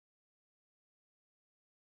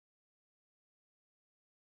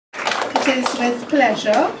It is with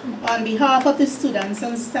pleasure, on behalf of the students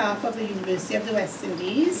and staff of the University of the West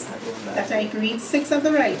Indies, that I greet 6 of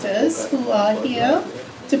the writers who are here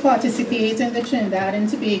to participate in the Trinidad and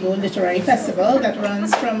Tobago Literary Festival that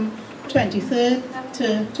runs from 23rd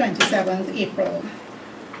to 27th April.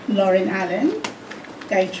 Alleyne,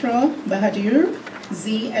 Gaiutra, Bahadur,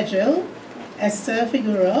 Edgell, Esther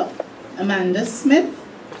Figueroa, Amanda Smyth,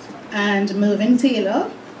 and Mervyn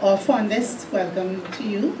our fondest welcome to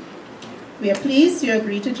you. We are pleased you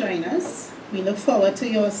agreed to join us. We look forward to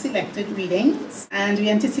your selected readings, and we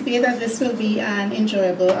anticipate that this will be an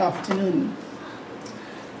enjoyable afternoon.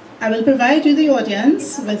 I will provide you, the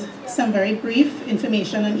audience, with some very brief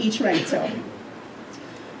information on each writer.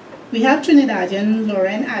 We have Trinidadian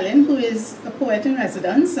Alleyne, who is a poet in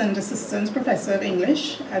residence and assistant professor of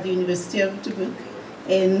English at the University of Dubuque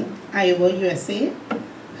in Iowa, USA.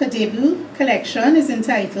 Her debut collection is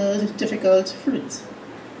entitled Difficult Fruit.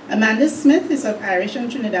 Amanda Smyth is of Irish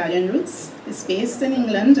and Trinidadian roots, is based in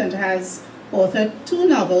England, and has authored 2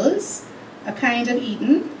 novels, A Kind of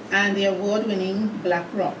Eden and the award-winning Black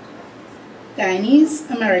Rock.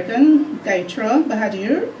 Guyanese-American Gaiutra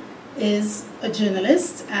Bahadur is a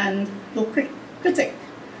journalist and book critic.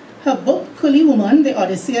 Her book, Coolie Woman, The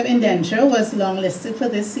Odyssey of Indenture, was longlisted for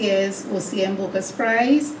this year's OCM Bocas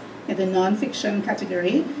Prize in the non-fiction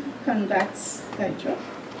category. Congrats, Gaiutra.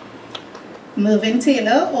 Mervyn,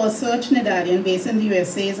 also a Trinidadian based in the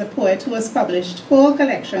USA, is a poet who has published 4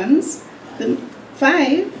 collections,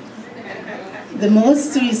 5, the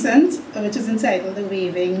most recent of which is entitled The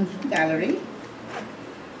Waving Gallery.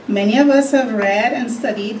 Many of us have read and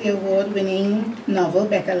studied the award-winning novel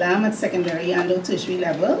Becca Lamb at secondary and tertiary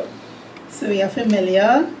level, so we are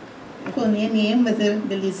familiar, if only a name, with the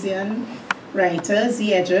Belizean writer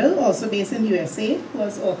Edgell, also based in the USA, who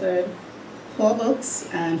has authored 4 books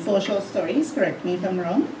and 4 short stories, correct me if I'm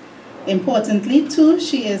wrong. Importantly, too,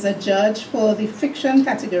 she is a judge for the fiction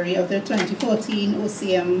category of the 2014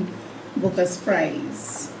 OCM Bocas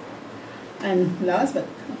Prize. And last but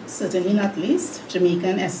certainly not least,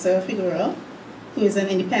 Jamaican Esther Figueroa, who is an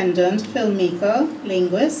independent filmmaker,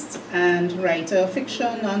 linguist, and writer of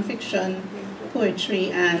fiction, non-fiction,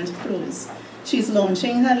 poetry, and prose. She's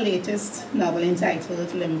launching her latest novel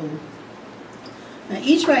entitled Limbo. Now,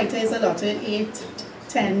 each writer is allotted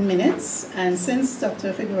 8-10 minutes, and since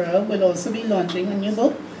Dr. Figueroa will also be launching a new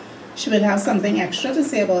book, she will have something extra to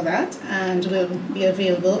say about that, and will be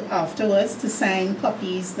available afterwards to sign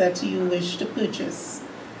copies that you wish to purchase.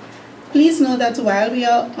 Please know that while we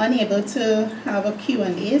are unable to have a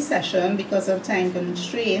Q&A session because of time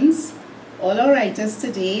constraints, all our writers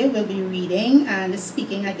today will be reading and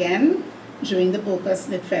speaking again during the Bocas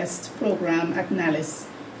Lit Fest program at Nalis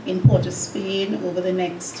in Port of Spain over the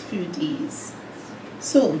next few days.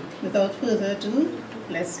 So, without further ado,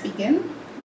 let's begin.